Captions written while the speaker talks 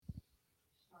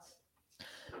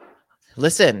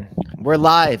Listen, we're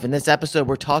live. In this episode,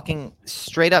 we're talking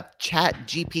straight up Chat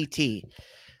GPT.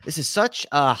 This is such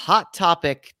a hot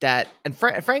topic that, and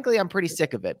frankly, I'm pretty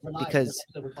sick of it because,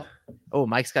 oh,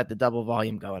 Mike's got the double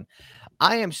volume going.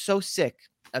 I am so sick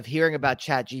of hearing about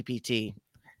Chat GPT,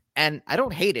 and I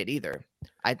don't hate it either.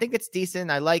 I think it's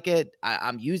decent. I like it.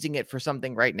 I'm using it for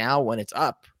something right now when it's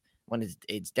up. When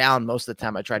it's down, most of the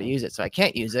time I try to use it, so I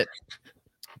can't use it.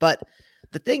 But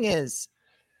the thing is,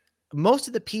 most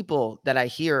of the people that I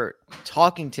hear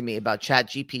talking to me about Chat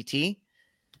GPT,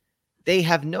 they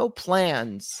have no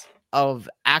plans of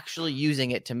actually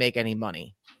using it to make any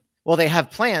money. Well, they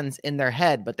have plans in their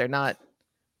head, but they're not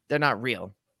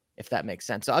real, if that makes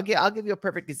sense. So I'll give you a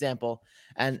perfect example.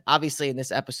 And obviously in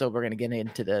this episode, we're going to get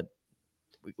into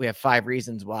we have 5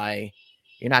 reasons why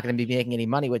you're not going to be making any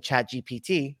money with Chat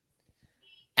GPT.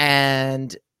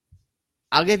 And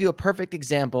I'll give you a perfect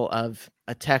example of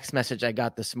a text message I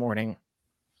got this morning.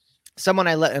 Someone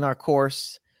I let in our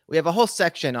course, we have a whole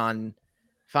section on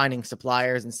finding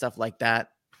suppliers and stuff like that.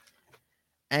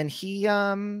 And he's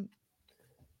always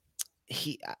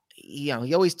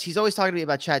talking to me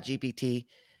about Chat GPT.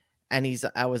 And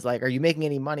I was like, are you making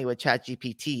any money with Chat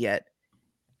GPT yet?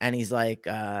 And he's like,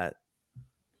 he's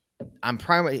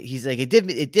like, it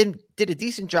did a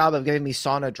decent job of giving me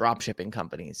sauna drop shipping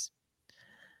companies.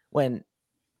 When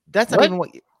that's not even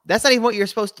what you're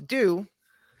supposed to do.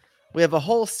 We have a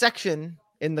whole section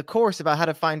in the course about how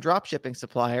to find drop shipping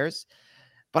suppliers.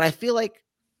 But I feel like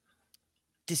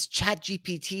this Chat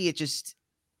GPT,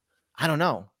 I don't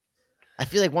know. I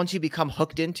feel like once you become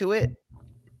hooked into it,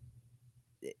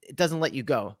 it doesn't let you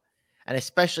go. And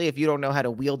especially if you don't know how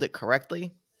to wield it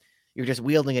correctly, you're just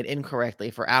wielding it incorrectly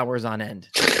for hours on end.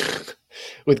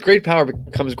 With great power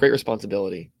comes great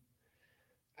responsibility.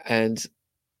 And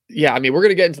yeah, I mean, we're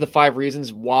going to get into the 5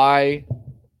 reasons why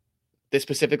this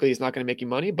specifically is not going to make you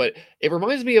money, but it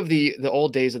reminds me of the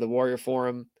old days of the Warrior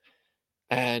Forum.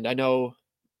 And I know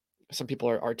some people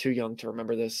are too young to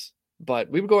remember this, but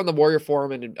we would go on the Warrior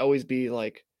Forum and it'd always be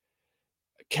like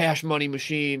cash money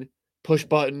machine, push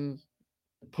button,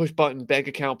 bank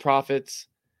account profits,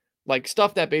 like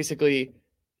stuff that basically,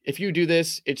 if you do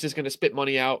this, it's just going to spit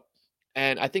money out.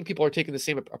 And I think people are taking the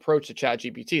same approach to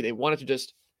ChatGPT. They want it to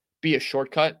just be a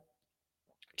shortcut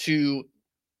to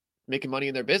making money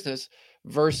in their business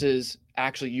versus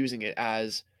actually using it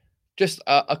as just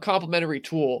a complementary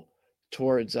tool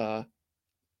towards a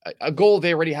goal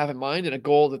they already have in mind and a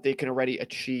goal that they can already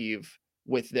achieve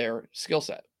with their skill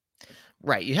set.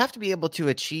 Right. You have to be able to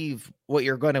achieve what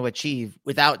you're going to achieve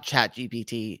without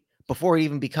ChatGPT before it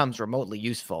even becomes remotely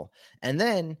useful. And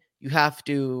then you have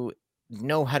to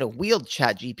know how to wield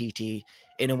ChatGPT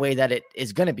in a way that it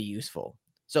is going to be useful.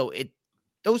 So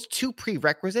those 2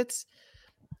 prerequisites,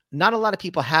 not a lot of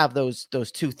people have those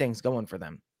 2 things going for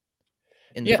them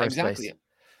in the first place.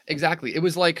 Exactly. It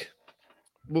was like,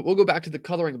 we'll go back to the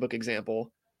coloring book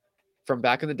example from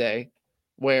back in the day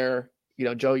where,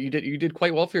 Joe, you did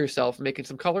quite well for yourself making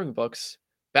some coloring books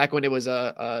back when it was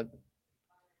a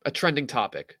trending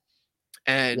topic.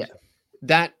 And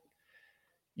that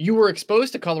you were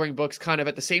exposed to coloring books kind of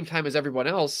at the same time as everyone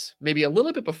else, maybe a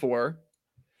little bit before,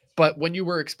 but when you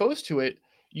were exposed to it,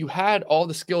 you had all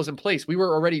the skills in place. We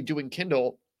were already doing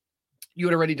Kindle. You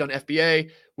had already done FBA.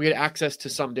 We had access to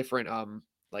some different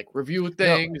like review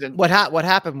things. No, and what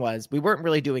happened was we weren't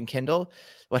really doing Kindle.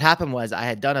 What happened was I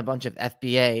had done a bunch of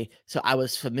FBA, so I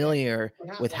was familiar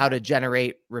with how to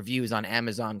generate reviews on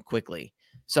Amazon quickly.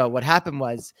 So what happened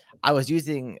was I was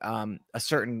using a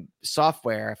certain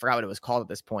software, I forgot what it was called at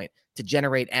this point, to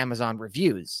generate Amazon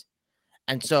reviews.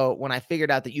 And so when I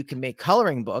figured out that you can make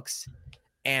coloring books,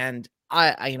 and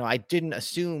I didn't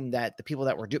assume that the people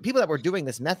that were doing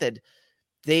this method,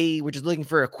 they were just looking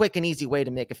for a quick and easy way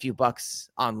to make a few bucks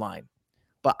online.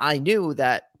 But I knew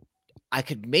that I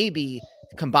could maybe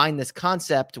combine this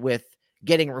concept with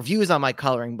getting reviews on my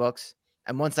coloring books.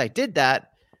 And once I did that,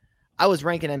 I was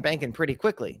ranking and banking pretty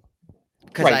quickly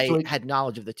because I had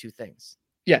knowledge of the 2 things.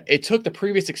 Yeah, it took the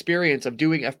previous experience of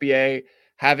doing FBA,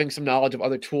 having some knowledge of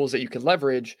other tools that you could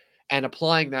leverage, and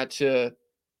applying that to,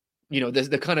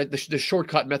 the kind of the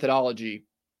shortcut methodology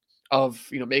of,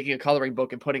 making a coloring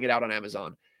book and putting it out on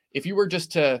Amazon. If you were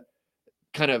just to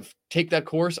kind of take that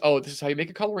course, this is how you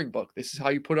make a coloring book, this is how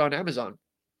you put it on Amazon,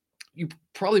 you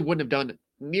probably wouldn't have done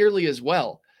nearly as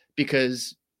well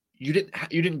because you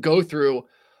didn't go through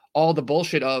all the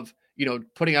bullshit of,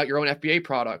 putting out your own FBA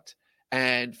product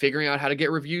and figuring out how to get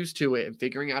reviews to it and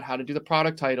figuring out how to do the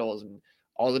product titles and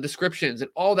all the descriptions and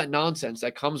all that nonsense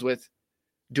that comes with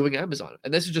doing Amazon.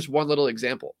 And this is just one little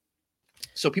example.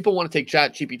 So people want to take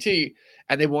Chat GPT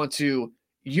and they want to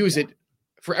use it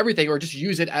for everything, or just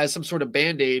use it as some sort of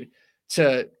band-aid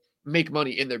to make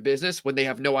money in their business when they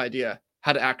have no idea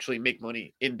how to actually make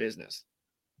money in business.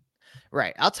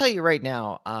 Right. I'll tell you right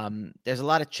now, there's a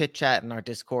lot of chit chat in our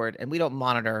Discord, and we don't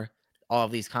monitor all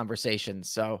of these conversations.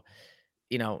 So,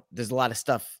 there's a lot of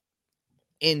stuff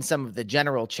in some of the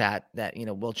general chat that,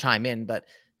 we'll chime in, but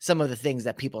some of the things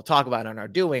that people talk about and are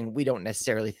doing, we don't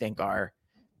necessarily think are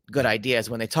good ideas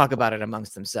when they talk about it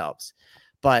amongst themselves.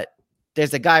 But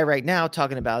there's a guy right now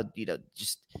talking about,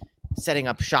 just setting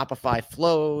up Shopify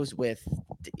flows with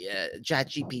Chat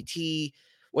GPT,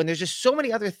 when there's just so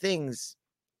many other things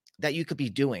that you could be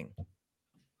doing.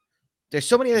 There's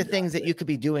so many other things that you could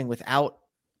be doing without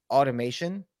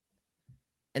automation.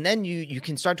 And then you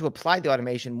can start to apply the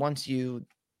automation once you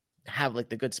have like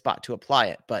the good spot to apply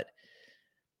it. But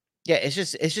yeah, it's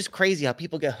just crazy how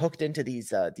people get hooked into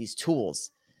these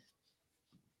tools.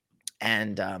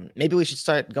 And maybe we should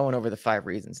start going over the 5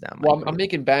 reasons now. Well, I'm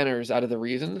making banners out of the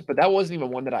reasons, but that wasn't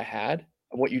even one that I had.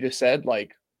 What you just said,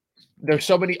 like, there's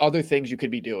so many other things you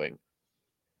could be doing.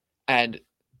 And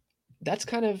that's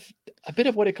kind of a bit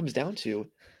of what it comes down to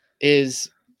is,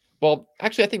 well,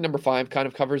 actually, I think number 5 kind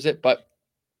of covers it, but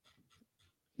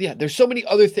yeah, there's so many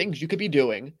other things you could be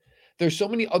doing. There's so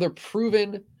many other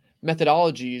proven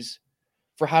methodologies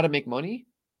for how to make money.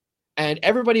 And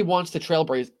everybody wants to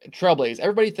trailblaze.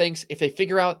 Everybody thinks if they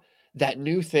figure out that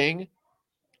new thing,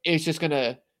 it's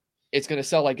gonna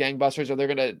sell like gangbusters, or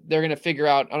they're gonna figure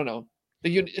out, I don't know,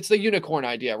 it's the unicorn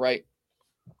idea, right?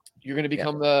 You're gonna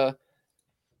become the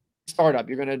startup.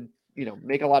 You're gonna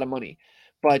make a lot of money,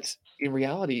 but in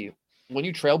reality, when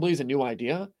you trailblaze a new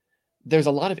idea, there's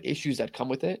a lot of issues that come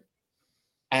with it,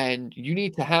 and you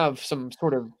need to have some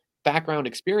sort of background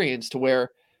experience to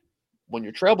where when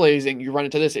you're trailblazing, you run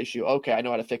into this issue. Okay, I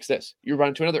know how to fix this. You run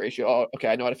into another issue. Oh, okay,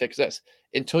 I know how to fix this.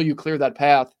 Until you clear that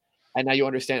path, and now you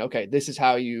understand, okay, this is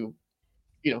how you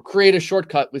create a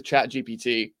shortcut with Chat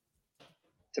GPT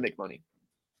to make money.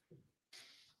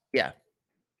 Yeah.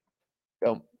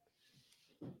 So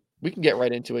we can get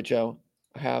right into it, Joe.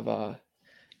 I have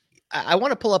I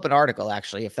want to pull up an article,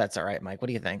 actually, if that's all right, Mike. What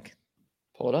do you think?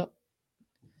 Pull it up.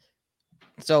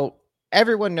 So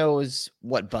everyone knows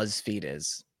what BuzzFeed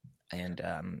is. And,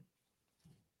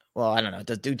 well, I don't know.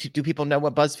 Do people know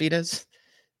what BuzzFeed is?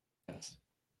 Yes.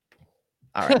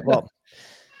 All right. Well,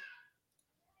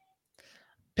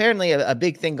 apparently a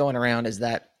big thing going around is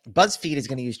that BuzzFeed is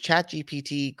going to use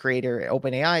ChatGPT creator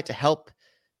OpenAI to help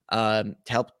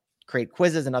create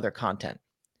quizzes and other content.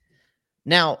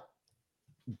 Now,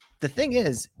 the thing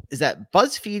is that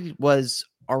BuzzFeed was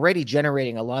already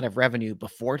generating a lot of revenue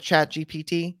before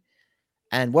ChatGPT,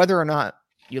 and whether or not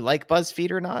you like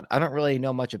BuzzFeed or not, I don't really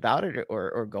know much about it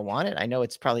or go on it. I know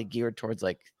it's probably geared towards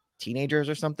like teenagers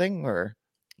or something, or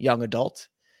young adults,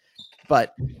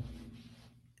 but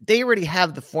they already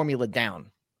have the formula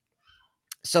down.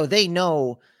 So they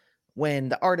know when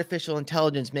the artificial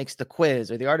intelligence makes the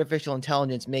quiz or the artificial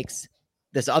intelligence makes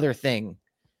this other thing,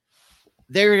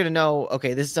 they're going to know,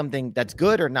 okay, this is something that's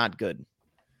good or not good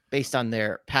based on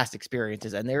their past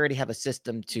experiences. And they already have a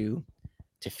system to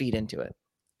feed into it.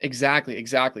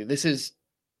 Exactly. This is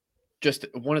just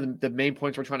one of the main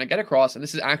points we're trying to get across. And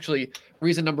this is actually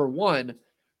reason number 1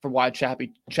 for why Chat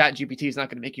GPT is not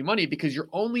going to make you money, because you're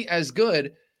only as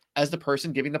good as the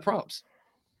person giving the prompts.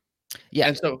 Yeah.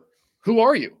 And so who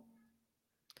are you?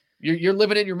 You're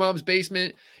living in your mom's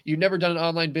basement. You've never done an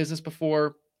online business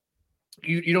before.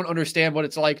 You don't understand what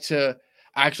it's like to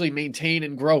actually maintain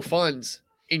and grow funds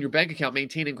in your bank account,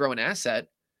 maintain and grow an asset.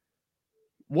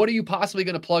 What are you possibly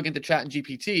going to plug into Chat and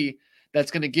GPT that's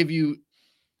going to give you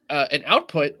an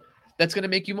output that's going to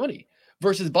make you money?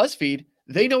 Versus BuzzFeed,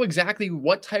 they know exactly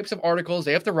what types of articles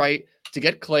they have to write to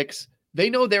get clicks.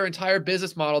 They know their entire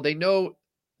business model. They know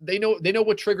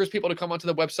what triggers people to come onto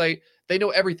the website. They know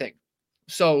everything.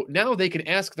 So now they can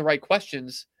ask the right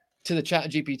questions to the Chat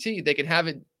GPT. They can have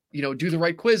it, do the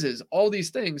right quizzes, all these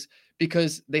things,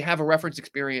 because they have a reference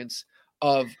experience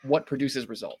of what produces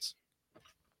results.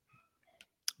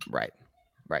 Right.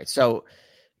 So,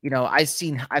 I've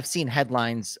seen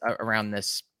headlines around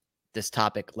this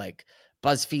topic, like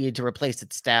BuzzFeed to replace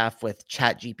its staff with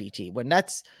Chat GPT, when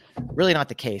that's really not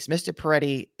the case. Mr.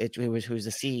 Peretti, who's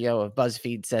the CEO of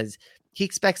BuzzFeed, says he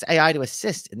expects AI to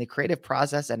assist in the creative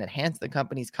process and enhance the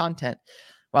company's content,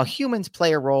 while humans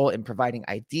play a role in providing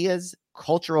ideas,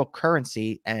 cultural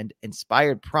currency, and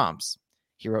inspired prompts,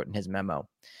 he wrote in his memo.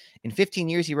 In 15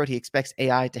 years, he wrote, he expects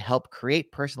AI to help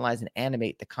create, personalize, and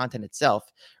animate the content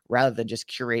itself rather than just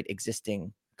curate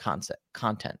existing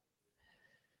content.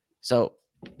 So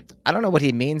I don't know what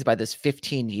he means by this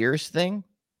 15 years thing,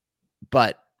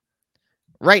 but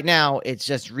right now it's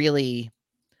just really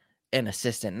an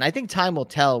assistant. And I think time will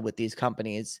tell with these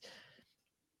companies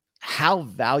how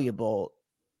valuable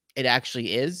it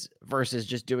actually is versus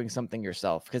just doing something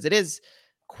yourself, because it is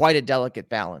quite a delicate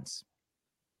balance.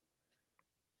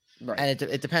 Right. And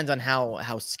it depends on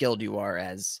how skilled you are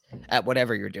at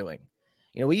whatever you're doing.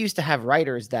 You know, we used to have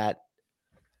writers that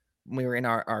when we were in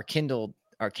our Kindle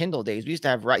days, we used to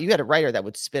have you had a writer that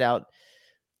would spit out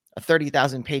a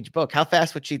 30,000 page book. How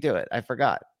fast would she do it? I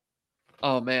forgot.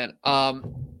 Oh man.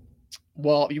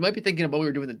 Well, you might be thinking about when we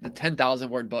were doing the 10,000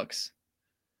 word books.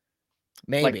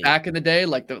 Like Maybe. back in the day,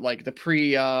 like the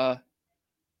pre the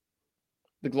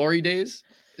glory days.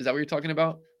 Is that what you're talking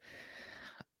about?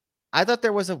 I thought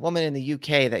there was a woman in the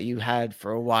UK that you had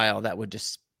for a while that would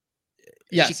just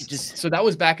Yes. she could just So that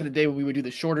was back in the day when we would do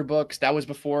the shorter books. That was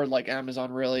before like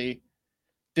Amazon really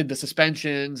did the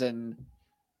suspensions and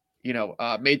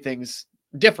made things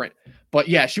different. But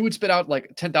yeah, she would spit out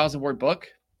like 10,000 word book,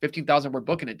 15,000 word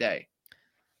book in a day.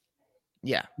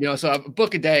 yeah. So a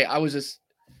book a day, I was just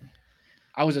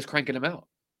cranking them out.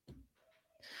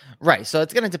 Right. So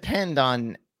it's going to depend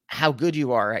on how good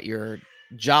you are at your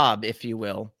job, if you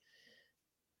will,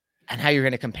 and how you're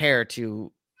going to compare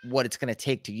to what it's going to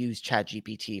take to use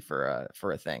ChatGPT for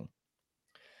a thing.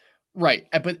 Right.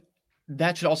 But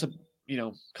that should also,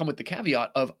 come with the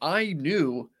caveat of I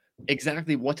knew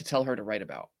exactly what to tell her to write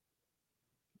about.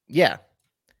 Yeah.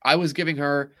 I was giving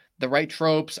her the right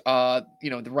tropes,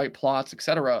 the right plots,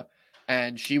 etc.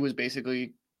 And she was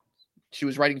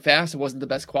writing fast. It wasn't the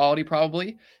best quality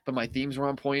probably, but my themes were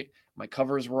on point. My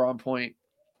covers were on point.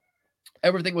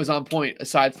 Everything was on point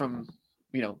aside from,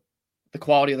 the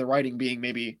quality of the writing being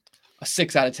maybe a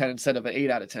 6 out of 10 instead of an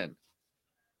 8 out of 10.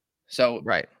 So,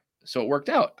 right. So it worked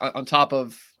out on top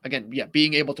of, again,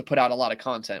 being able to put out a lot of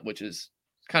content, which is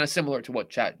kind of similar to what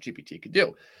Chat GPT could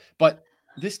do. But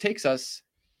this takes us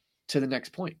to the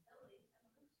next point.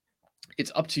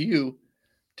 It's up to you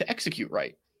to execute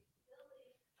right.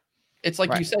 It's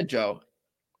like you said, Joe.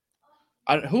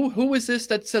 Who was this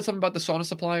that said something about the sauna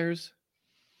suppliers?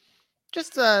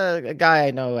 Just a guy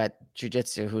I know at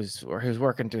jiu-jitsu who's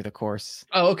working through the course.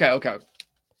 Oh, okay.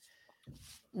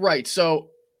 Right. So,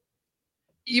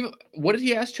 even what did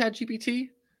he ask ChatGPT?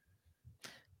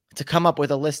 To come up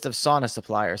with a list of sauna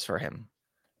suppliers for him.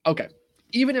 Okay.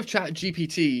 Even if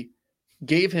ChatGPT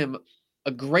gave him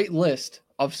a great list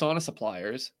of sauna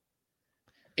suppliers,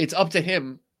 it's up to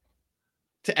him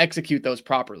to execute those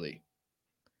properly,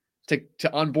 to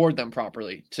onboard them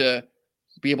properly, to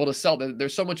be able to sell them.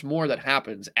 There's so much more that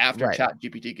happens after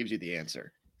ChatGPT gives you the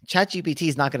answer. ChatGPT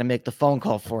is not going to make the phone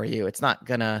call for you. It's not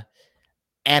going to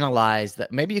analyze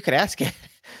that. Maybe you could ask it,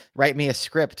 write me a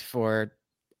script for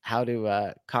how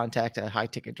to contact a high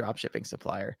ticket dropshipping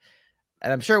supplier.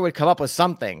 And I'm sure it would come up with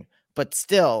something, but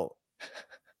still,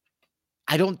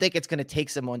 I don't think it's going to take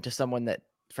someone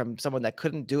that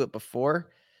couldn't do it before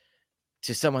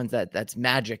to someone that's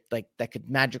magic, like that could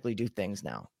magically do things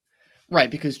now. Right,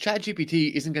 because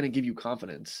ChatGPT isn't going to give you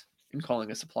confidence in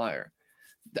calling a supplier.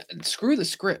 Screw the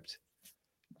script.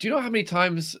 Do you know how many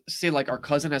times, say, like our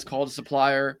cousin has called a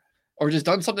supplier or just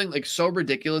done something like so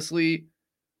ridiculously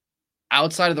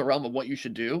outside of the realm of what you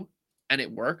should do, and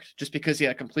it worked just because he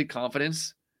had complete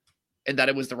confidence in that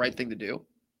it was the right thing to do?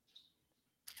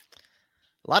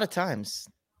 A lot of times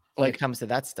when it comes to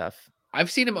that stuff. I've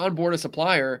seen him onboard a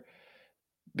supplier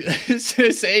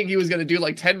saying he was going to do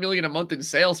like 10 million a month in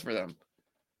sales for them.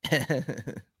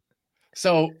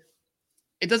 So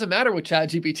it doesn't matter what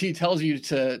ChatGPT tells you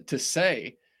to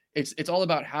say. It's all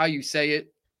about how you say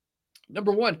it.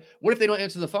 Number one, what if they don't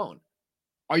answer the phone?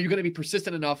 Are you going to be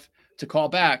persistent enough to call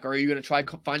back? Or are you going to try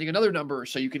finding another number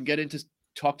so you can get in to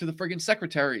talk to the friggin'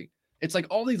 secretary? It's like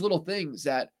all these little things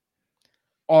that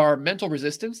are mental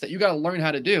resistance that you got to learn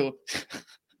how to do.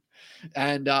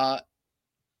 And I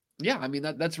mean,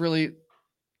 that's really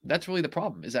the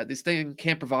problem, is that this thing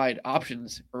can't provide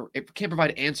options, or it can't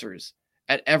provide answers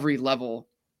at every level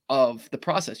of the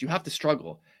process. You have to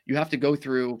struggle. You have to go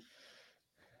through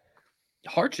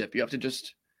hardship. You have to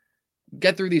just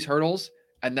get through these hurdles,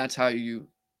 and that's how you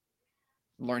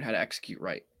learn how to execute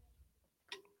right.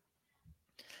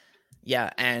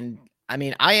 Yeah, and I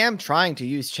mean, I am trying to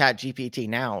use ChatGPT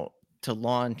now to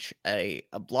launch a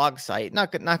blog site.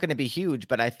 Not going to be huge,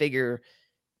 but I figure,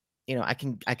 I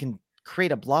can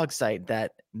create a blog site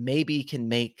that maybe can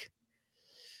make,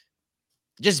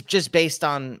 just based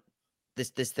on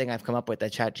this thing I've come up with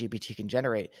that ChatGPT can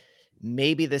generate.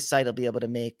 Maybe this site will be able to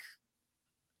make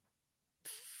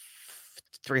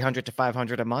 300 to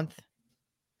 500 a month.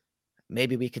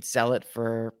 Maybe we could sell it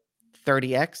for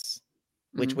 30x,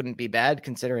 which wouldn't be bad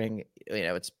considering,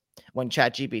 it's when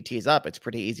ChatGPT is up, it's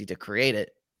pretty easy to create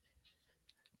it.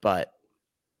 But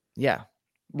yeah.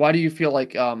 Why do you feel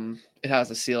like it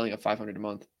has a ceiling of 500 a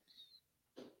month?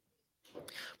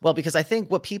 Well, because I think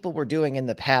what people were doing in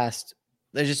the past,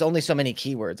 there's just only so many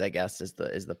keywords, I guess, is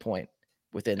the point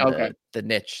within Okay. the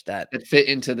niche that That fit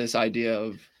into this idea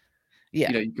of,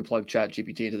 yeah. you could plug Chat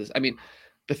GPT into this. I mean,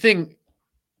 the thing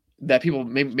that people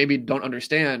maybe don't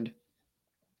understand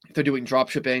if they're doing drop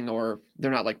shipping or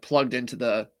they're not like plugged into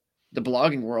the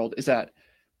blogging world is that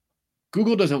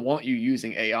Google doesn't want you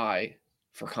using AI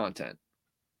for content.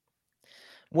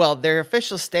 Well, their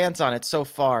official stance on it so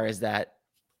far is that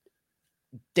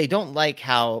they don't like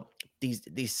how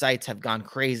these sites have gone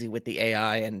crazy with the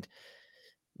AI and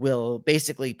will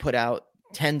basically put out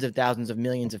tens of thousands of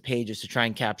millions of pages to try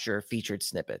and capture featured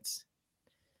snippets.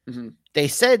 Mm-hmm.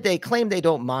 They claim they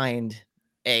don't mind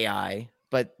AI,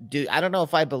 but I don't know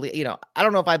if I believe, I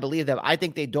don't know if I believe them. I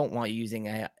think they don't want you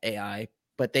using AI,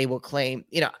 but they will claim,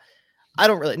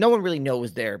 no one really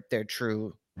knows their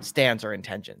true stance or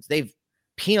intentions. They've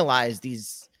penalized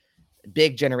these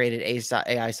big generated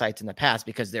AI sites in the past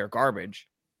because they're garbage.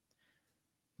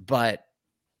 But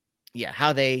yeah,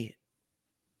 how they,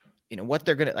 what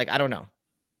they're gonna like, I don't know.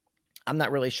 I'm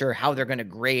not really sure how they're gonna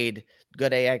grade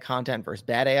good AI content versus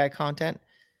bad AI content.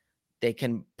 They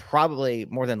can probably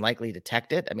more than likely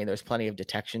detect it. I mean, there's plenty of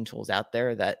detection tools out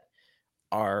there that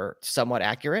are somewhat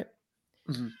accurate.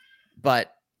 Mm-hmm.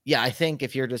 But yeah, I think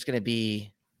if you're just going to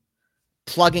be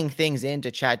plugging things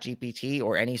into Chat GPT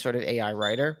or any sort of AI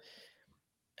writer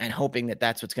and hoping that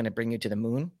that's what's going to bring you to the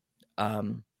moon,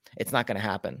 it's not going to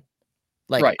happen.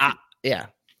 Like, Right. Yeah.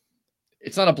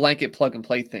 It's not a blanket plug and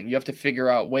play thing. You have to figure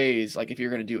out ways, like if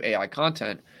you're going to do AI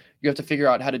content, you have to figure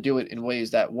out how to do it in ways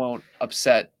that won't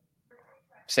upset,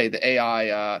 say, the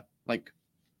AI, like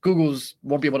Google's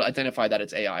won't be able to identify that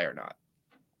it's AI or not.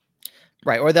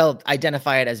 Right. Or they'll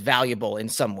identify it as valuable in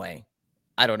some way.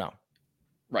 I don't know.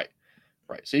 Right.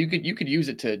 Right. So you could use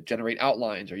it to generate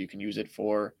outlines or you can use it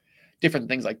for different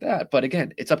things like that. But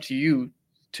again, it's up to you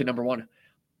to, number one,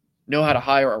 know how to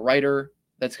hire a writer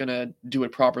that's going to do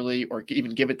it properly or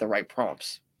even give it the right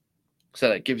prompts so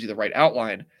that it gives you the right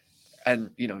outline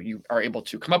and you are able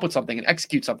to come up with something and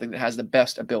execute something that has the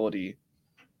best ability,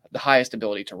 the highest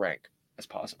ability to rank as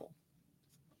possible.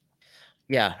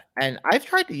 Yeah. And I've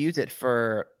tried to use it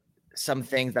for some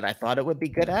things that I thought it would be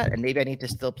good at, and maybe I need to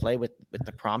still play with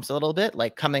the prompts a little bit,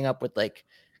 like coming up with like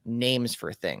names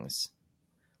for things.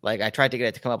 Like I tried to get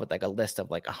it to come up with like a list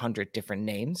of like 100 different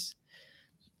names,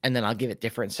 and then I'll give it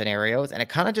different scenarios, and it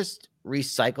kind of just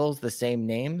recycles the same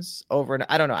names over and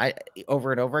I don't know,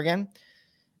 over and over again.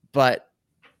 But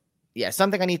yeah,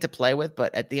 something I need to play with.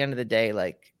 But at the end of the day,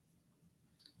 like,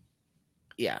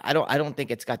 yeah, I don't think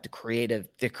it's got the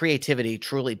creativity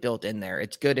truly built in there.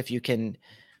 It's good if you can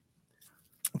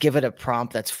give it a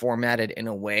prompt that's formatted in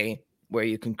a way where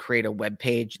you can create a web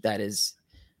page that is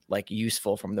like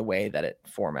useful from the way that it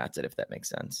formats it, if that makes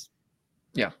sense.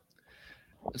 Yeah.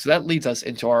 So that leads us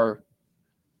into our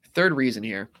third reason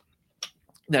here,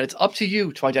 that it's up to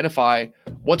you to identify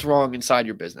what's wrong inside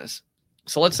your business.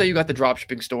 So let's say you got the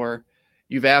dropshipping store,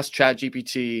 you've asked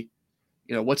ChatGPT,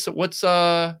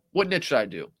 what niche should I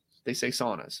do? They say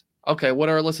saunas. Okay, what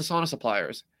are a list of sauna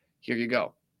suppliers? Here you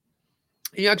go.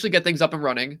 You actually get things up and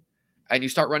running, and you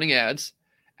start running ads,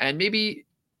 and maybe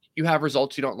you have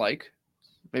results you don't like.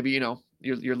 Maybe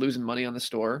you're losing money on the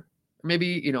store, or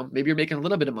maybe you're making a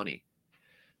little bit of money.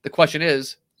 The question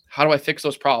is, how do I fix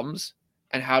those problems,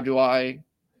 and how do I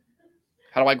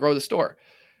grow the store?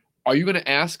 Are you going to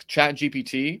ask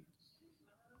ChatGPT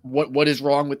what is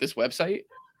wrong with this website?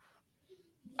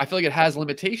 I feel like it has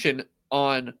limitation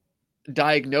on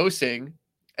diagnosing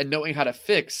and knowing how to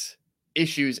fix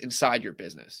issues inside your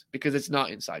business because it's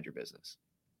not inside your business.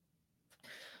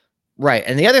 Right.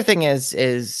 And the other thing is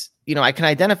I can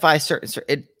identify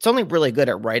it's only really good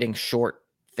at writing short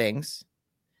things.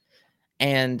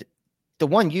 And the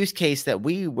one use case that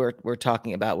we're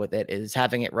talking about with it is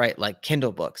having it write like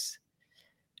Kindle books.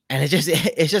 And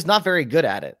it's just not very good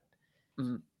at it.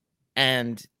 Mm-hmm.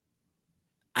 And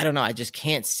I don't know, I just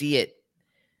can't see it.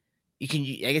 You can,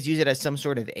 I guess, use it as some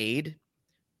sort of aid,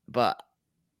 but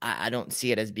I don't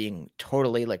see it as being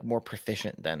totally like more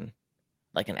proficient than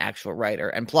like an actual writer.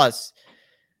 And plus,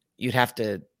 you'd have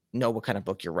to know what kind of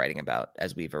book you're writing about,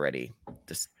 as we've already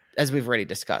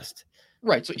discussed.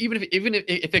 Right. So even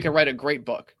if it can write a great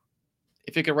book,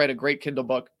 if it can write a great Kindle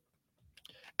book,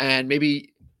 and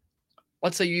maybe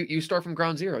let's say you start from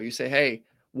ground zero, you say, hey,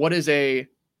 what is a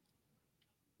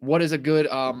good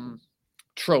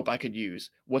trope I could use?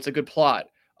 What's a good plot?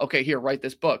 Okay, here, write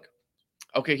this book.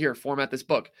 Okay, here, format this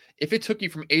book. If it took you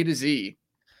from A to Z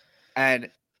and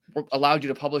allowed you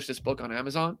to publish this book on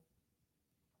Amazon,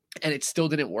 and it still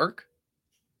didn't work,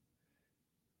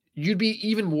 you'd be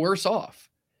even worse off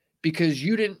because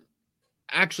you didn't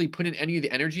actually put in any of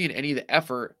the energy and any of the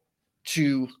effort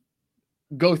to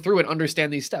go through and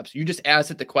understand these steps. You just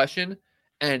asked it the question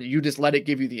and you just let it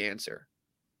give you the answer.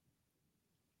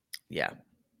 Yeah.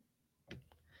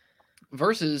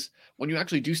 Versus when you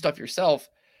actually do stuff yourself,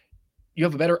 you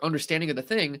have a better understanding of the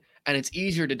thing and it's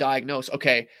easier to diagnose,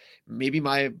 okay, maybe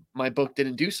my book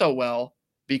didn't do so well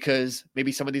because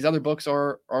maybe some of these other books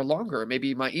are longer.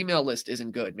 Maybe my email list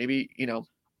isn't good. Maybe,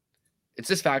 it's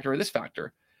this factor or this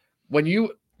factor. When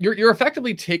you're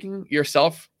effectively taking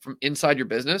yourself from inside your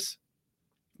business,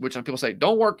 which some people say,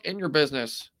 don't work in your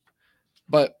business.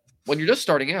 But when you're just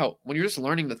starting out, when you're just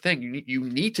learning the thing, you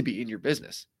need to be in your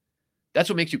business. That's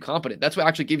what makes you competent. That's what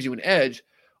actually gives you an edge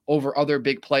over other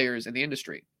big players in the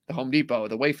industry, the Home Depot,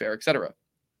 the Wayfair, etc.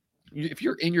 If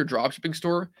you're in your dropshipping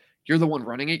store, you're the one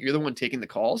running it. You're the one taking the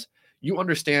calls. You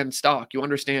understand stock. You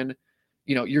understand,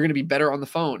 you're going to be better on the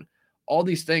phone. All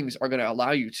these things are going to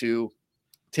allow you to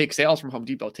take sales from Home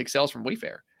Depot, take sales from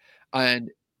Wayfair. And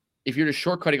if you're just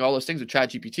shortcutting all those things with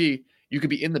ChatGPT, you could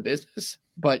be in the business,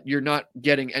 but you're not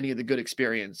getting any of the good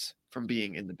experience from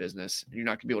being in the business. And you're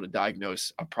not going to be able to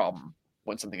diagnose a problem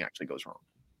when something actually goes wrong.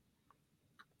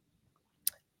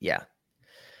 Yeah.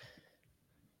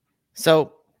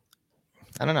 So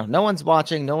I don't know. No one's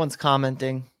watching. No one's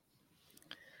commenting.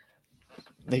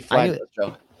 They flagged us,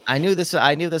 Joe. I knew this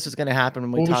was going to happen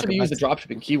when we talked about. We should use the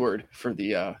dropshipping keyword for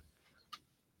the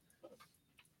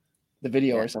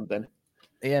video or something.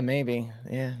 Yeah, maybe.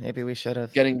 Yeah, maybe we should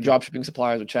have. Getting dropshipping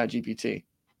suppliers with ChatGPT.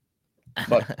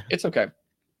 But it's okay.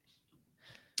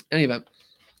 Any event.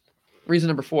 Reason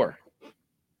number 4.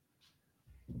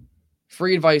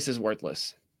 Free advice is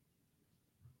worthless.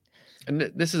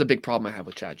 And this is a big problem I have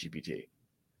with ChatGPT.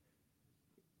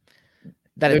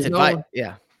 That it's advice.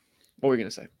 Yeah. What were you going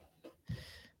to say?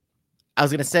 I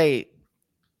was going to say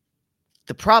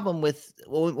the problem with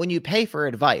when you pay for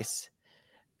advice,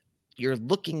 you're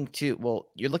looking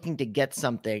to get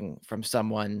something from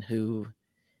someone who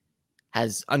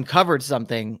has uncovered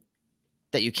something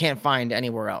that you can't find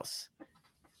anywhere else.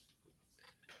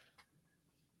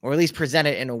 Or at least present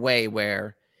it in a way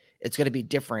where it's going to be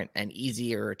different and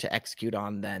easier to execute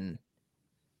on than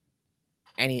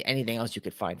anything else you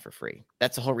could find for free.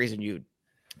 That's the whole reason you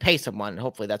pay someone.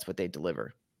 Hopefully that's what they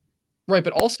deliver. Right.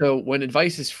 But also when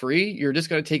advice is free, you're just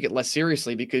going to take it less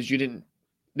seriously because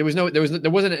there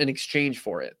wasn't an exchange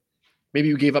for it. Maybe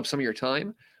you gave up some of your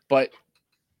time, but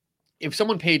if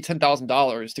someone paid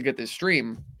 $10,000 to get this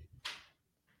stream,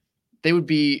 they'd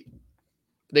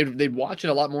watch it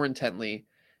a lot more intently.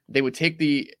 They would take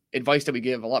the advice that we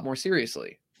give a lot more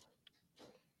seriously.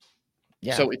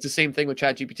 Yeah. So it's the same thing with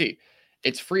ChatGPT.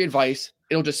 It's free advice.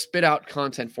 It'll just spit out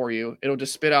content for you. It'll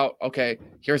just spit out, okay,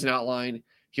 here's an outline,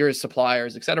 here's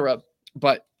suppliers, etc.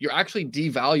 But you're actually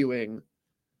devaluing.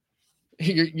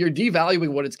 You're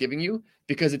devaluing what it's giving you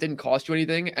because it didn't cost you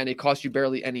anything, and it cost you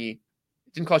barely any.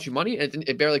 It didn't cost you money, and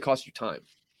it barely cost you time.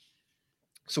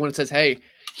 So when it says, "Hey,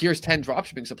 here's 10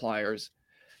 dropshipping suppliers,"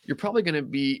 you're probably going to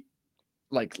be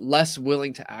like less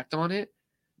willing to act on it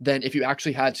than if you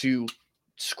actually had to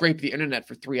scrape the internet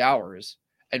for 3 hours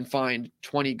and find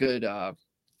 20 good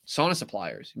sauna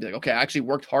suppliers. You'd be like, okay, I actually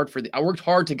worked hard I worked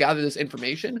hard to gather this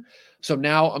information. So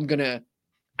now I'm going to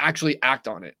actually act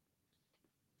on it.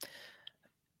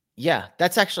 Yeah,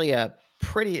 that's actually a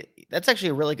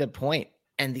really good point.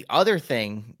 And the other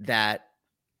thing that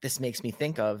this makes me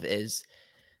think of is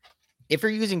if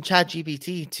you're using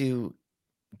ChatGPT to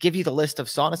give you the list of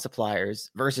sauna suppliers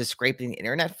versus scraping the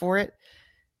internet for it,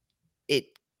 it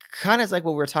kind of is like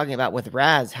what we were talking about with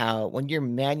Raz, how when you're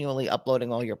manually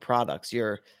uploading all your products,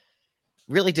 you're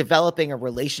really developing a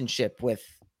relationship with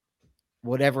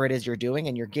whatever it is you're doing,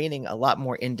 and you're gaining a lot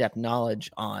more in-depth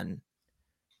knowledge on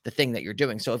the thing that you're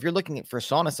doing. So if you're looking for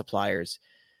sauna suppliers,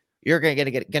 you're going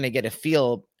to get a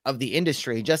feel of the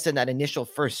industry just in that initial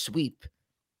first sweep.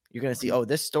 You're going to see, oh,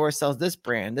 this store sells this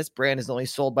brand. This brand is only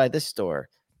sold by this store.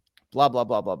 Blah, blah,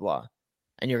 blah, blah, blah.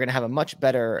 And you're going to have a much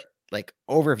better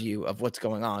overview of what's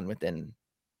going on within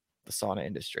the sauna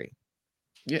industry.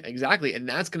 Yeah, exactly. And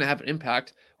that's going to have an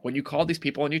impact when you call these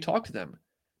people and you talk to them,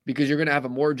 because you're going to have a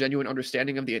more genuine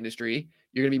understanding of the industry.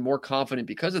 You're going to be more confident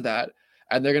because of that.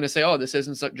 And they're going to say, oh, this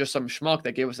isn't just some schmuck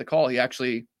that gave us a call. He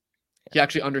actually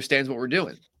understands what we're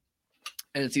doing.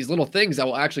 And it's these little things that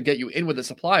will actually get you in with the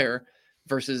supplier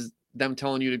versus them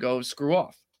telling you to go screw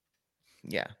off.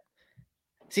 Yeah.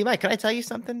 See, Mike, can I tell you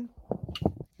something?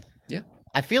 Yeah.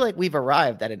 I feel like we've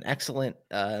arrived at an excellent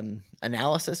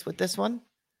analysis with this one.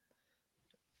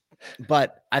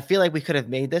 But I feel like we could have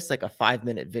made this like a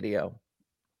 5-minute video.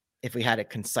 if we had it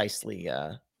concisely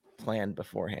planned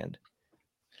beforehand.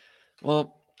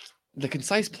 Well, the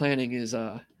concise planning is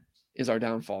our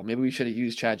downfall. Maybe we should have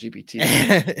used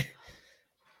ChatGPT.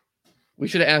 We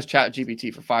should have asked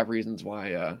ChatGPT for 5 reasons why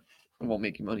it won't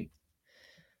make you money.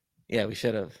 Yeah, we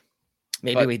should have.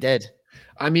 Maybe we did.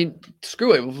 I mean,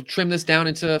 screw it. We'll trim this down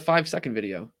into a 5-second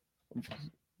video.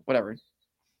 Whatever.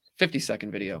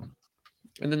 50-second video.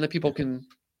 And then the people can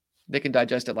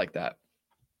digest it like that.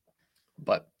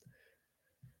 But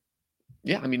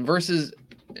yeah, I mean, versus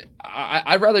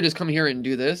I'd rather just come here and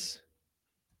do this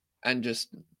and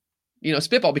just,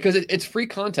 spitball, because it's free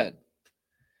content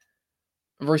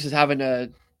versus having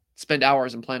to spend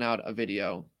hours and plan out a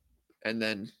video, and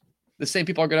then the same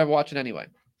people are going to watch it anyway.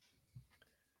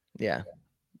 Yeah.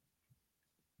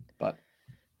 But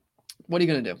what are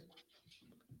you going to do?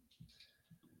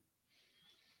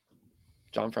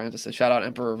 John Francis says, shout out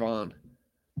Emperor Vaughn.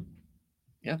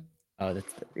 Yeah. Oh,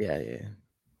 yeah.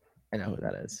 I know who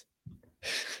that is.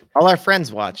 All our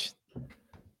friends watch.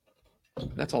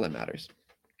 That's all that matters.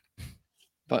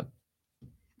 But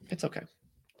it's okay.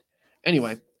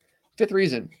 Anyway, 5th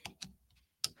reason.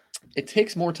 It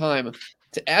takes more time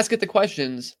to ask it the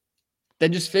questions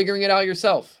than just figuring it out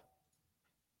yourself.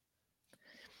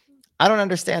 I don't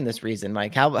understand this reason,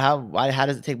 Mike. How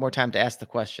does it take more time to ask the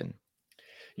question?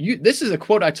 This is a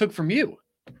quote I took from you.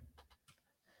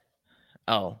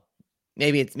 Oh,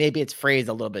 maybe it's phrased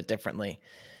a little bit differently.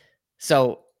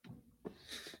 So,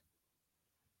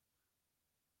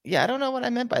 yeah, I don't know what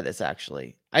I meant by this,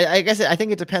 actually. I guess I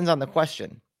think it depends on the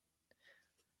question.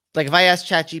 Like, if I ask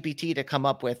ChatGPT to come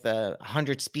up with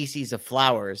 100 species of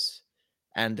flowers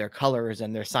and their colors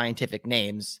and their scientific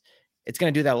names, it's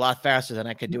going to do that a lot faster than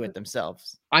I could do it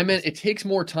themselves. I meant it takes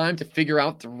more time to figure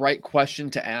out the right question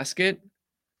to ask it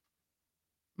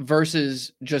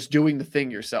versus just doing the thing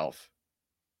yourself.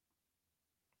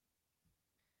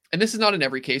 And this is not in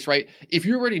every case, right? If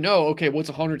you already know, okay, what's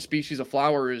 100 species of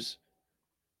flowers,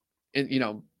 and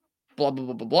blah, blah,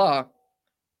 blah, blah, blah,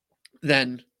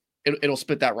 then it'll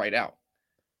spit that right out.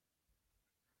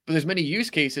 But there's many use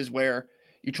cases where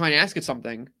you try and ask it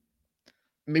something,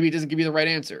 maybe it doesn't give you the right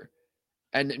answer.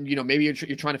 And, maybe you're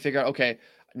trying to figure out, okay,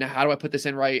 now how do I put this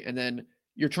in right? And then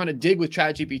you're trying to dig with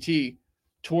ChatGPT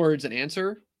towards an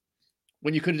answer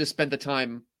when you could have just spent the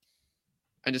time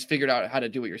and just figured out how to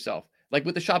do it yourself. Like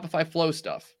with the Shopify Flow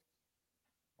stuff.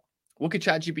 What could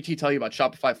ChatGPT tell you about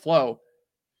Shopify Flow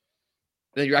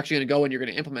that you're actually going to go and you're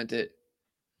going to implement it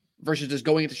versus just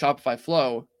going into Shopify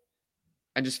Flow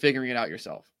and just figuring it out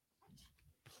yourself?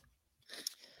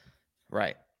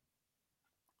 Right.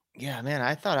 Yeah, man,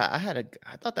 I thought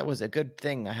I thought that was a good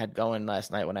thing I had going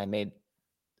last night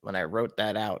when I wrote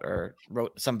that out, or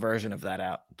wrote some version of that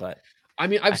out. But I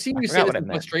mean, I've seen you say this in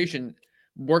frustration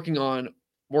working on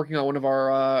one of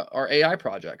our AI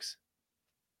projects.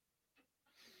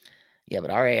 Yeah,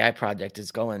 but our AI project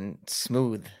is going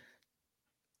smooth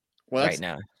right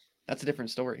now. That's a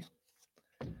different story.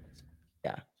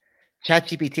 Yeah.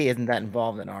 ChatGPT isn't that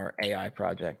involved in our AI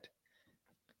project.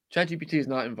 ChatGPT is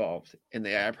not involved in the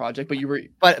AI project, but you were.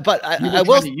 But I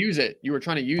will use it. You were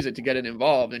trying to use it to get it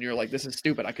involved, and you're like, "This is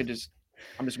stupid. I'm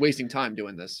just wasting time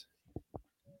doing this."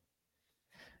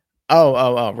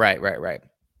 Oh,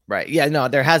 right. Yeah, no,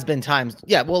 there has been times.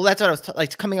 Yeah, well, that's what I was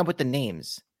like, coming up with the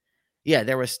names. Yeah,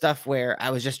 there was stuff where I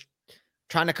was just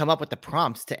trying to come up with the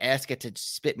prompts to ask it to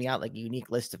spit me out like a unique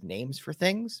list of names for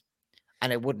things,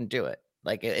 and it wouldn't do it.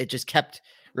 Like it just kept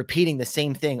repeating the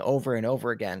same thing over and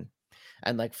over again.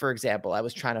 And like, for example, I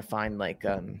was trying to find like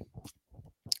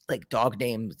dog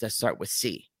names that start with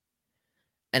C,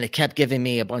 and it kept giving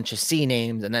me a bunch of C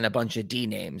names and then a bunch of D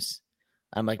names.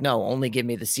 I'm like, no, only give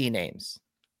me the C names.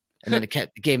 And then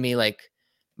it gave me like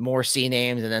more C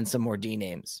names and then some more D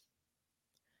names.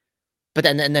 But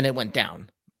then it went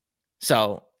down.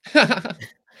 So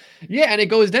yeah, and it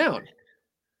goes down.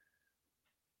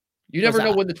 You never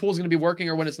know when the tool is going to be working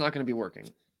or when it's not going to be working.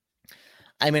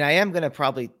 I mean, I am going to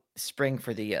probably spring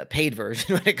for the paid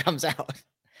version when it comes out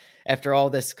after all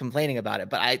this complaining about it.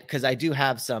 But because I do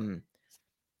have some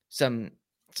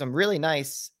really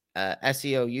nice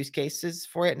SEO use cases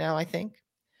for it now, I think.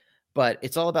 But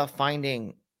it's all about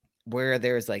finding where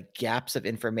there's like gaps of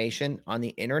information on the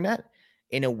internet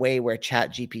in a way where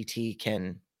ChatGPT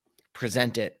can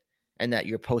present it and that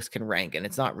your post can rank. And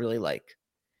it's not really like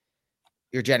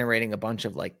you're generating a bunch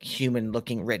of like human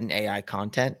looking written AI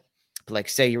content. But like,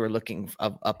 say you were looking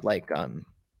up like the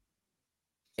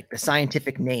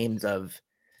scientific names of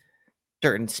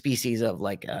certain species of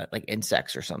like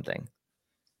insects or something.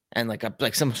 And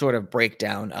like some sort of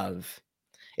breakdown of,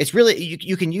 it's really,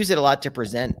 you can use it a lot to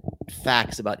present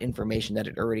facts about information that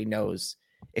it already knows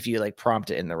if you like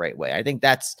prompt it in the right way. I think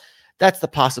that's the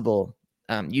possible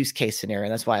use case scenario.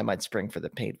 And that's why I might spring for the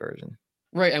paid version.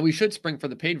 Right, and we should spring for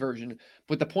the paid version.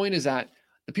 But the point is that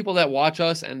the people that watch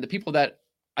us and the people that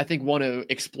I think want to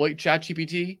exploit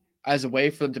ChatGPT as a way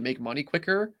for them to make money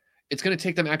quicker, it's going to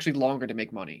take them actually longer to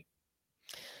make money.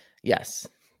 Yes,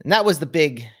 and that's the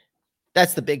big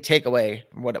takeaway.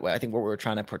 What I think what we were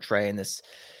trying to portray in this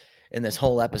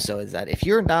whole episode is that if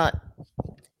you're not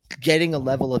getting a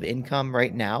level of income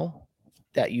right now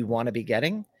that you want to be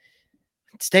getting,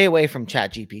 stay away from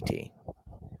ChatGPT.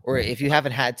 Or if you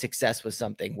haven't had success with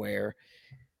something where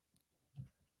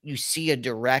you see a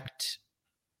direct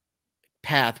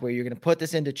path where you're going to put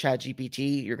this into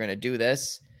ChatGPT, you're going to do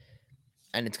this,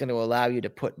 and it's going to allow you to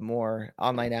put more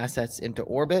online assets into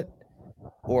orbit,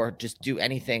 or just do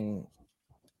anything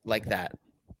like that.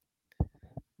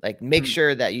 Like, make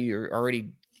sure that you're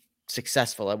already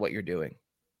successful at what you're doing.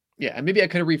 Yeah, and maybe I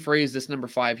could have rephrased this number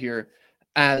 5 here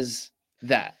as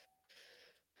that.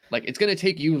 Like, it's going to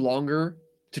take you longer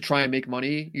to try and make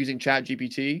money using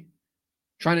ChatGPT,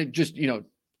 trying to just,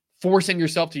 forcing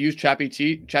yourself to use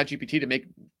ChatGPT to make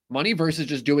money versus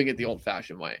just doing it the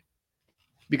old-fashioned way.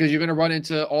 Because you're going to run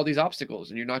into all these obstacles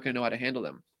and you're not going to know how to handle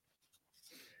them.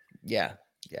 Yeah.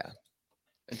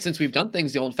 And since we've done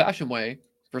things the old-fashioned way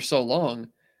for so long,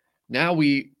 now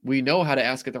we know how to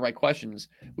ask it the right questions.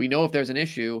 We know if there's an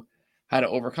issue, how to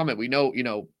overcome it. We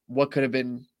know, what could have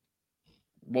been,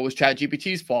 what was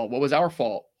ChatGPT's fault? What was our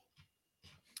fault?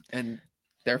 And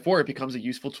therefore it becomes a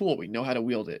useful tool. We know how to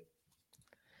wield it.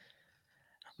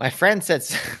 My friend said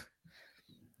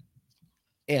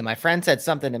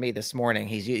something to me this morning.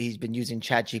 He's been using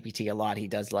ChatGPT a lot. He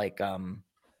does like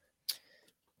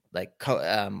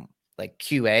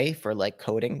QA for like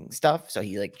coding stuff. So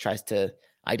he like tries to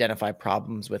identify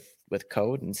problems with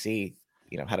code and see,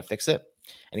 how to fix it.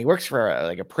 And he works for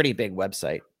a pretty big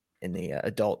website in the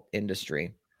adult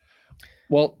industry.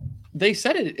 Well, they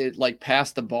said it like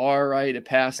passed the bar, right? It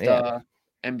passed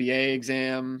MBA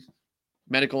exam,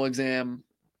 medical exam,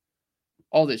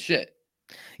 all this shit.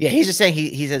 Yeah, he's just saying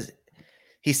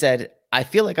he said, I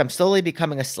feel like I'm slowly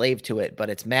becoming a slave to it, but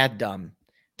it's mad dumb.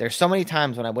 There's so many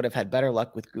times when I would have had better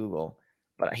luck with Google,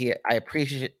 but I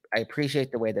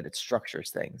appreciate the way that it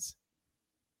structures things.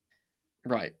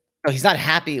 Right. So he's not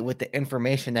happy with the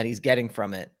information that he's getting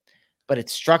from it, but it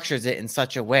structures it in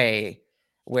such a way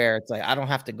where it's like, I don't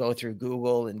have to go through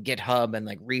Google and GitHub and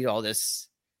like read all this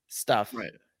stuff.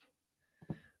 Right.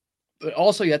 But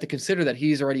also you have to consider that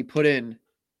he's already put in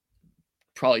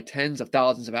probably tens of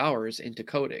thousands of hours into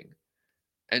coding.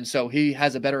 And so he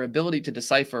has a better ability to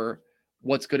decipher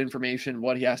what's good information,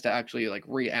 what he has to actually like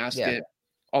re-ask it,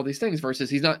 all these things,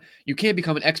 versus you can't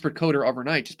become an expert coder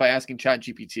overnight just by asking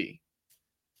ChatGPT.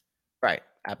 Right.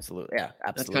 Absolutely. Yeah,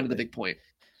 absolutely. That's kind of the big point.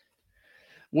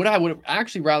 What I would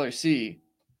actually rather see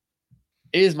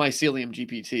is mycelium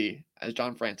GPT, as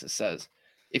John Francis says.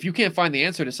 If you can't find the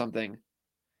answer to something,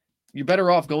 you're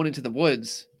better off going into the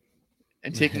woods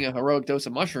and taking a heroic dose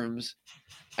of mushrooms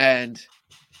and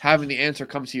having the answer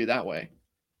come to you that way.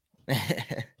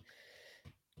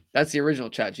 That's the original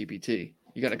ChatGPT.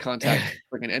 You got to contact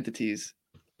freaking entities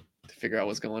to figure out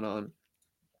what's going on.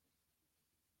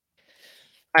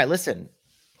 All right, listen.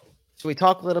 Should we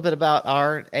talk a little bit about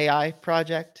our AI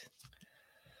project?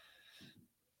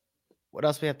 What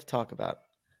else we have to talk about?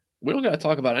 We don't got to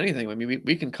talk about anything. I mean,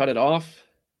 we can cut it off.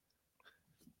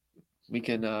 We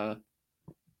can. I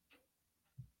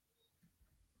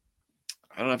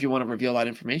don't know if you want to reveal that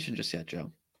information just yet,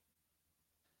 Joe.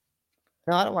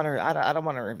 No, I don't want to. I don't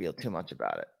want to reveal too much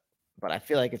about it, but I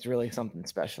feel like it's really something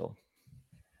special.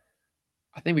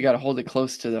 I think we got to hold it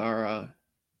close to our.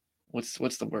 What's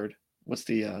the word? What's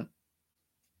the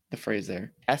phrase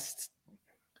there? Breast.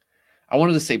 I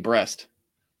wanted to say breast,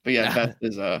 but yeah, vest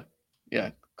is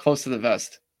close to the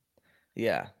vest.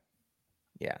 Yeah.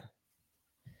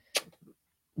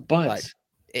 But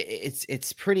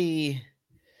it's pretty.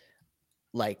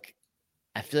 Like,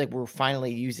 I feel like we're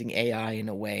finally using AI in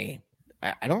a way.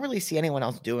 I don't really see anyone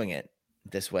else doing it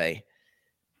this way.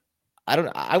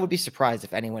 I would be surprised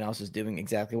if anyone else is doing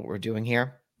exactly what we're doing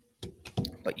here,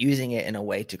 but using it in a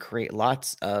way to create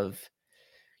lots of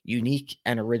unique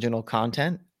and original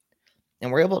content.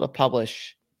 And we're able to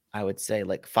publish, I would say,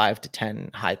 like 5 to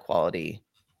 10 high quality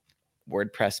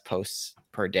WordPress posts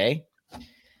per day.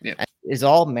 Yeah. And it is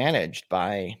all managed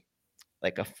by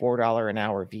like a $4 an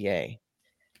hour VA.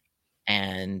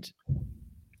 And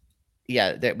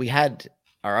yeah, that we had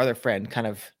our other friend kind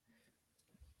of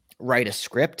write a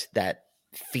script that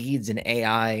feeds an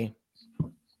AI.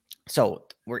 So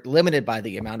we're limited by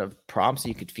the amount of prompts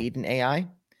you could feed an AI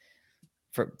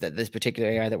for this particular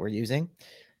AI that we're using.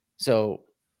 So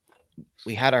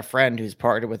we had our friend who's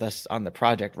partnered with us on the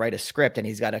project write a script, and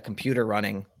he's got a computer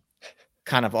running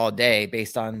kind of all day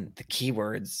based on the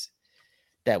keywords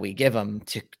that we give him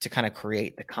to kind of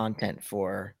create the content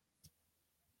for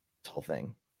this whole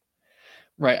thing.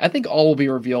 Right. I think all will be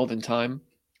revealed in time.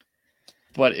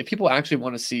 But if people actually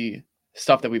want to see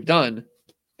stuff that we've done,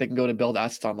 they can go to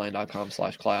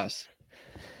buildassetsonline.com/class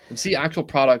and see actual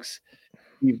products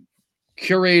we've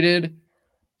curated,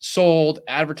 sold,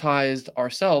 advertised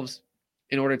ourselves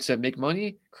in order to make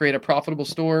money, create a profitable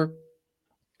store,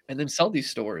 and then sell these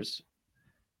stores.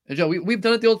 And Joe, we've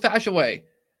done it the old-fashioned way.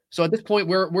 So at this point,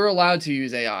 we're allowed to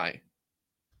use AI.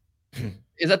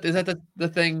 Is that the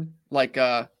thing like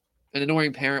an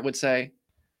annoying parent would say?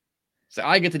 So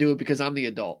I get to do it because I'm the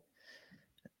adult.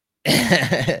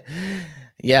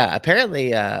 Yeah,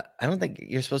 apparently I don't think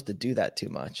you're supposed to do that too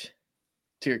much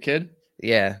To your kid?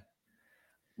 Yeah.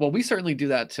 Well, we certainly do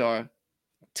that to our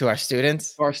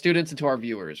students. And to our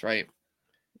viewers, right?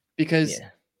 Because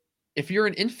Yeah. if you're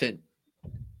an infant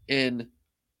in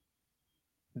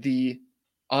the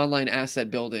online asset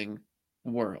building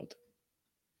world,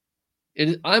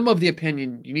 I'm of the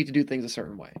opinion you need to do things a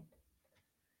certain way.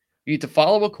 You need to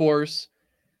follow a course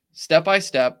step by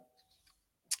step.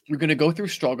 You're going to go through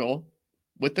struggle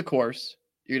with the course.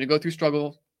 You're going to go through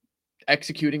struggle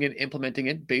executing and implementing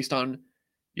it based on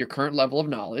your current level of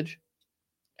knowledge.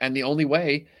 And the only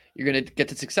way you're going to get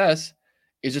to success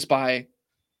is just by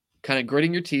kind of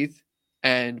gritting your teeth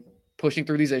and pushing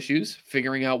through these issues,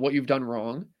 figuring out what you've done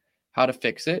wrong, how to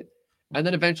fix it. And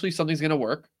then eventually something's going to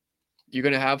work. You're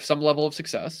going to have some level of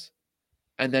success.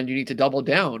 And then you need to double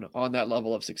down on that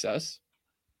level of success.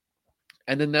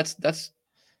 And then that's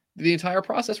the entire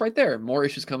process right there. More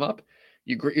issues come up.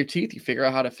 You grit your teeth. You figure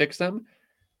out how to fix them.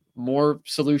 More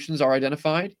solutions are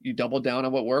identified. You double down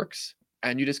on what works.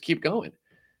 And you just keep going.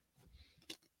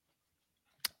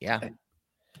 Yeah.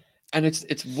 And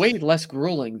it's way less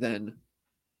grueling than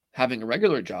having a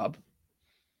regular job.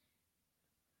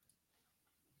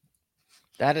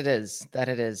 That it is.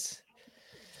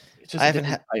 It's just I haven't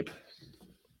had type.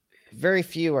 Very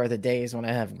few are the days when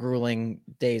I have grueling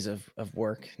days of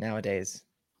work nowadays.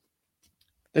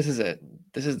 This is it.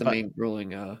 This is the main grueling.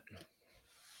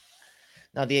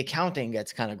 Now the accounting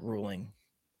gets kind of grueling,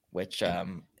 which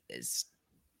is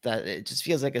that it just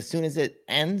feels like as soon as it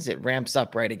ends, it ramps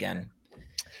up right again.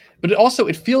 But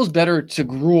it feels better to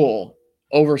gruel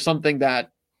over something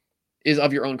that is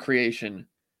of your own creation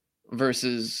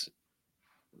versus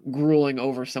grueling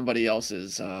over somebody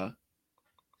else's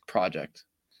project.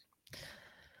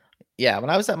 Yeah, when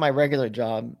I was at my regular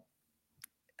job,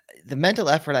 the mental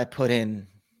effort I put in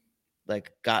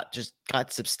got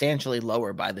substantially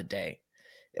lower by the day.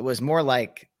 It was more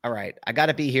like, all right, I got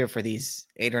to be here for these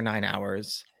 8 or 9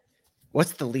 hours.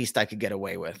 What's the least I could get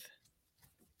away with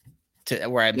to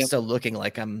where I'm still looking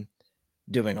like I'm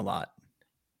doing a lot?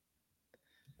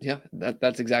 Yeah,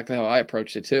 that's exactly how I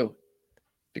approached it too,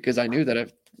 because I knew that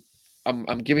if I'm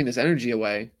giving this energy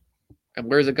away, and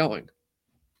where is it going?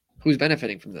 Who's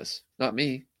benefiting from this? Not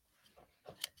me.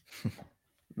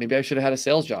 Maybe I should have had a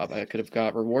sales job. I could have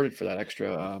got rewarded for that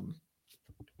extra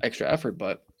effort,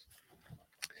 but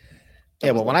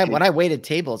yeah. Well, when I waited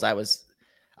tables, I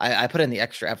put in the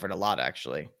extra effort a lot,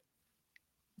 actually.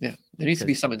 Yeah, there needs to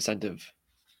be some incentive.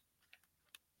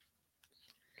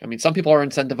 I mean, some people are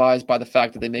incentivized by the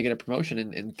fact that they may get a promotion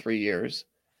in 3 years,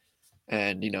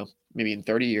 and maybe in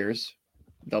 30 years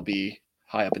they'll be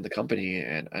high up in the company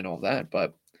and all that.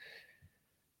 But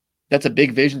that's a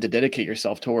big vision to dedicate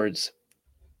yourself towards.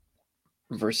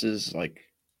 Versus I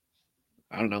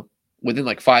don't know, within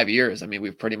 5 years. I mean,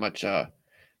 we've pretty much I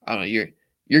don't know.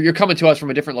 You're coming to us from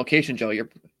a different location, Joe. You're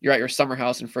at your summer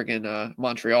house in friggin'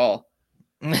 Montreal,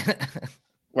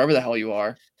 wherever the hell you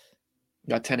are. You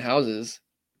got 10 houses.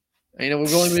 And,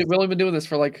 we've only been doing this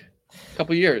for a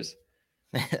couple years.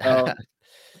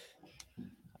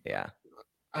 Yeah.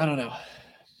 I don't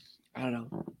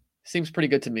know. Seems pretty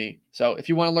good to me. So if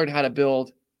you want to learn how to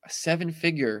build a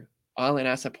 7-figure online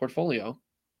asset portfolio,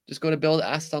 just go to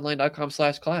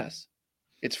buildassetsonline.com/class.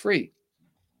 It's free.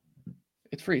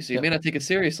 So you may not take it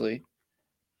seriously,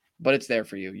 but it's there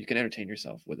for you. You can entertain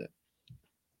yourself with it.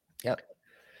 Yep.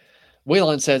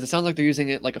 Waylon says it sounds like they're using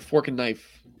it like a fork and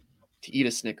knife to eat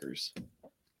a Snickers.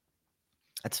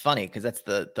 That's funny because that's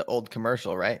the old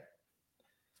commercial, right?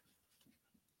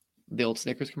 The old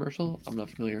Snickers commercial? I'm not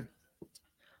familiar.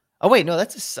 Oh wait, no,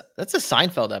 that's a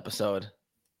Seinfeld episode.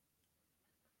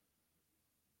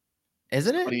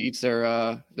 Isn't it? He eats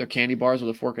their candy bars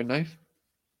with a fork and knife.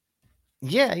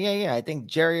 Yeah. I think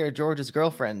Jerry or George's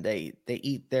girlfriend they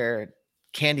eat their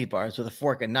candy bars with a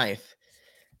fork and knife,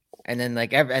 And then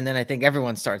and then I think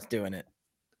everyone starts doing it.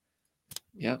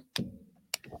 Yeah.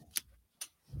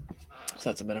 So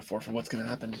that's a metaphor for what's going to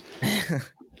happen.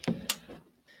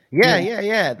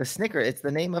 Yeah. The Snicker. It's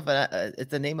the name of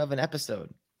an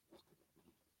episode.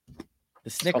 The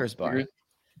Snickers bar. Snickers?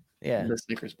 Yeah. The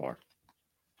Snickers bar.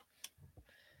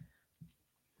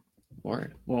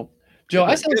 Word. Well, Joe,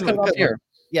 I said let's cut it off here.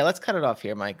 Yeah, let's cut it off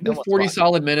here, Mike. No 40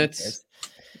 solid minutes.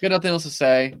 Got nothing else to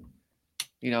say.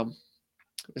 You know,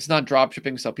 it's not drop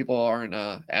shipping, so people aren't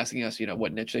asking us,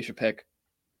 what niche they should pick.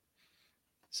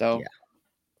 So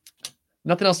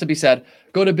nothing else to be said.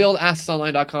 Go to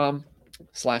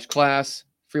buildassetsonline.com/class,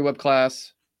 free web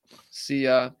class. See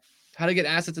how to get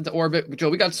assets into orbit. Joe,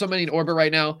 we got so many in orbit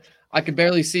right now. I could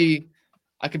barely see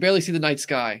the night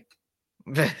sky.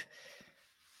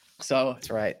 So that's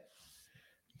right.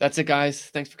 That's it, guys.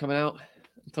 Thanks for coming out.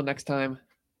 Until next time,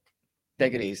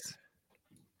 take it easy.